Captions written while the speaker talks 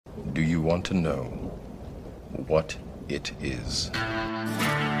Do you want to know what it is?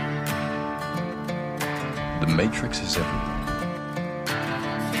 The Matrix is everywhere.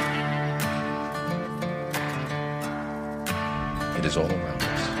 It is all around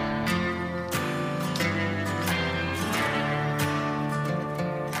us.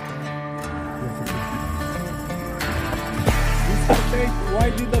 Mr. Tate,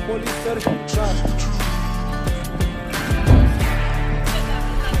 why did the police search your car?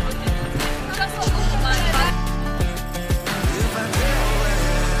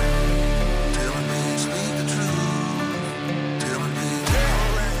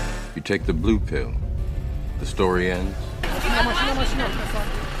 You take the blue pill, the story ends.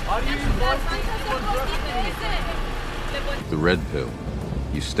 The red pill,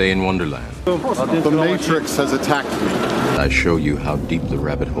 you stay in Wonderland. The Matrix has attacked me. I show you how deep the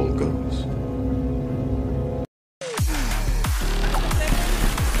rabbit hole goes.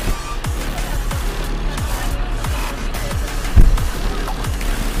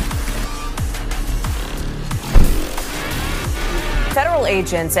 Federal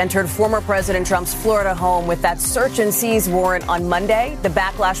agents entered former President Trump's Florida home with that search and seize warrant on Monday. The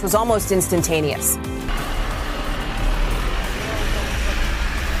backlash was almost instantaneous.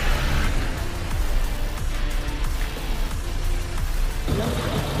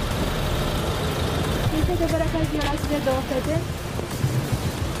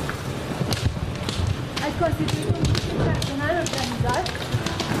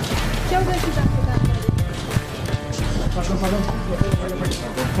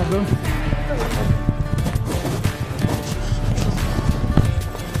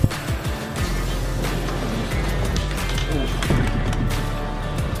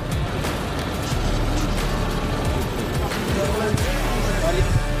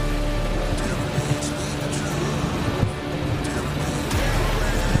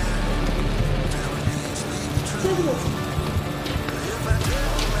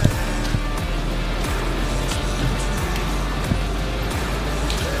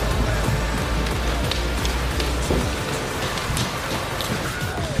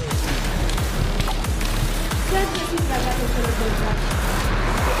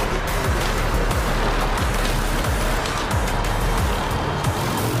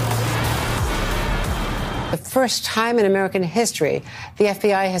 The first time in American history, the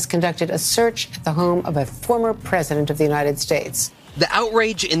FBI has conducted a search at the home of a former president of the United States. The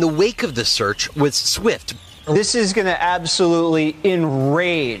outrage in the wake of the search was swift. This is going to absolutely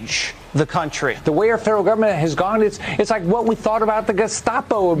enrage the country. The way our federal government has gone, it's like what we thought about the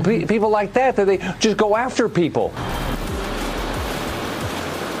Gestapo and people like that they just go after people.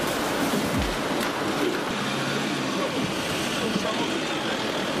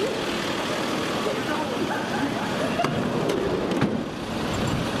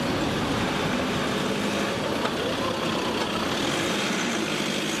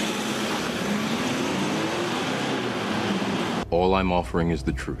 All I'm offering is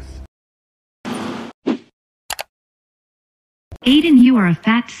the truth. Aiden, you are a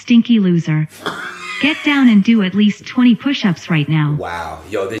fat, stinky loser. Get down and do at least 20 push-ups right now. Wow.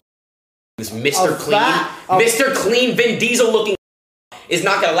 Yo, this Mr. Mr. Clean Vin Diesel looking is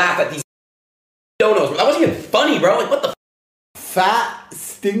not gonna laugh at these donos. That wasn't even funny, bro. Like, what the Fat,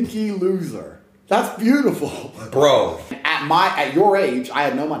 stinky loser. That's beautiful. Bro. At your age, I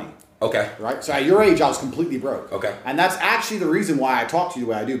had no money. Okay. Right? So at your age, I was completely broke. Okay. And that's actually the reason why I talk to you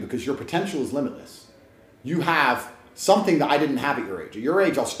the way I do, because your potential is limitless. You have something that I didn't have at your age. At your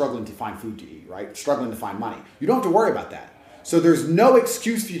age, I was struggling to find food to eat, right? Struggling to find money. You don't have to worry about that. So there's no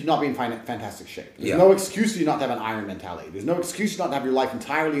excuse for you to not be in fantastic shape. There's no excuse for you not to have an iron mentality. There's no excuse not to have your life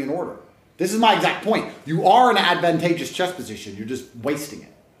entirely in order. This is my exact point. You are in an advantageous chess position. You're just wasting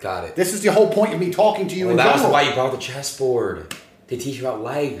it. Got it. This is the whole point of me talking to you in general. That was why you brought the chessboard. To teach you about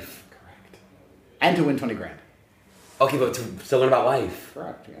life. And to win 20 grand. Okay, but to learn about life.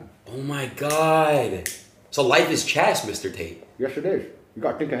 Correct, yeah. Oh my God. So life is chess, Mr. Tate. Yes, it is. You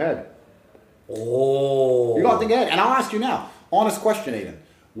got to think ahead. Oh. You got to think ahead. And I'll ask you now, honest question, Aiden.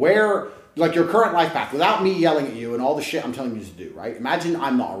 Where, like your current life path, without me yelling at you and all the shit I'm telling you to do, right? Imagine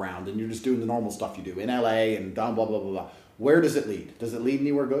I'm not around and you're just doing the normal stuff you do in LA and blah, blah, blah, blah, blah. Where does it lead? Does it lead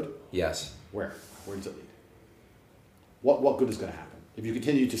anywhere good? Yes. Where? Where does it lead? What good is going to happen? If you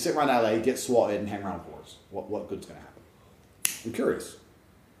continue to sit around LA, get swatted, and hang around whores, what good's going to happen? I'm curious.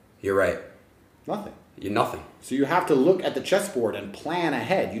 You're right. Nothing. You're nothing. So you have to look at the chessboard and plan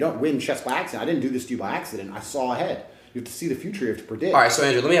ahead. You don't win chess by accident. I didn't do this to you by accident. I saw ahead. You have to see the future. You have to predict. All right, so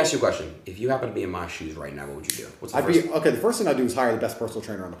Andrew, let me ask you a question. If you happen to be in my shoes right now, what would you do? What's the first? Okay, the first thing I do is hire the best personal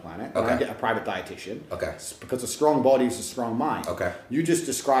trainer on the planet. Okay. And I get a private dietitian. Okay. Because a strong body is a strong mind. Okay. You just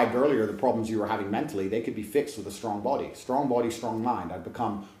described earlier the problems you were having mentally. They could be fixed with a strong body. Strong body, strong mind. I'd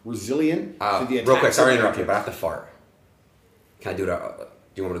become resilient to the attacks. Real quick, sorry to interrupt you, but I have to fart. Can I do that? Do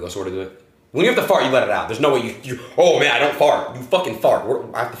you want me to go sort of do it? When you have to fart, you let it out. There's no way you oh man, I don't fart. You fucking fart.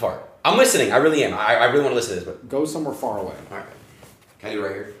 I have to fart. I'm listening. I really am. I really want to listen to this. But go somewhere far away. All right. Can I do it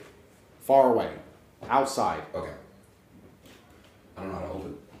right here? Far away. Outside. Okay. I don't know how to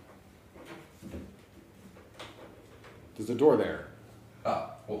open. There's a door there.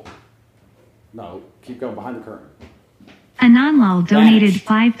 Oh. No, keep going behind the curtain. Ananlal donated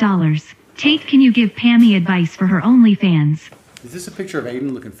 $5. Tate, can you give Pammy advice for her OnlyFans? Is this a picture of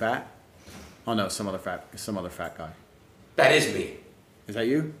Aiden looking fat? Oh no, some other fat guy. That is me. Is that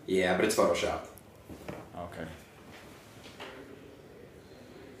you? Yeah, but it's Photoshop. Okay.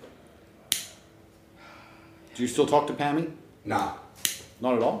 Do you still talk to Pammy? Nah.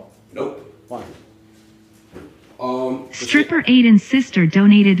 Not at all? Nope. Why? Stripper Aiden's sister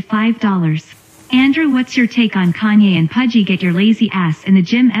donated $5. Andrew, what's your take on Kanye and Pudgy get your lazy ass in the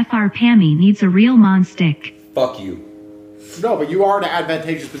gym? Fr Pammy needs a real mon stick. Fuck you. No, but you are in an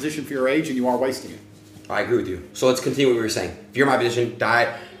advantageous position for your age and you are wasting it. I agree with you. So let's continue what we were saying. If you're in my position,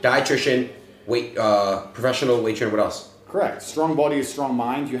 dietitian, professional weight trainer, what else? Correct. Strong body is strong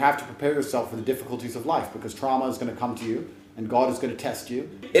mind. You have to prepare yourself for the difficulties of life because trauma is going to come to you and God is going to test you.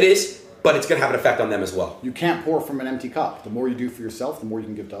 It is, but it's going to have an effect on them as well. You can't pour from an empty cup. The more you do for yourself, the more you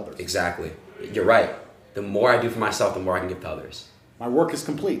can give to others. Exactly. You're right. The more I do for myself, the more I can give to others. My work is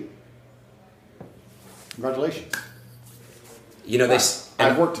complete. Congratulations. You know, I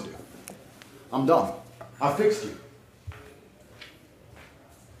have work to do. I'm done. I fixed you.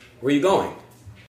 Where are you going?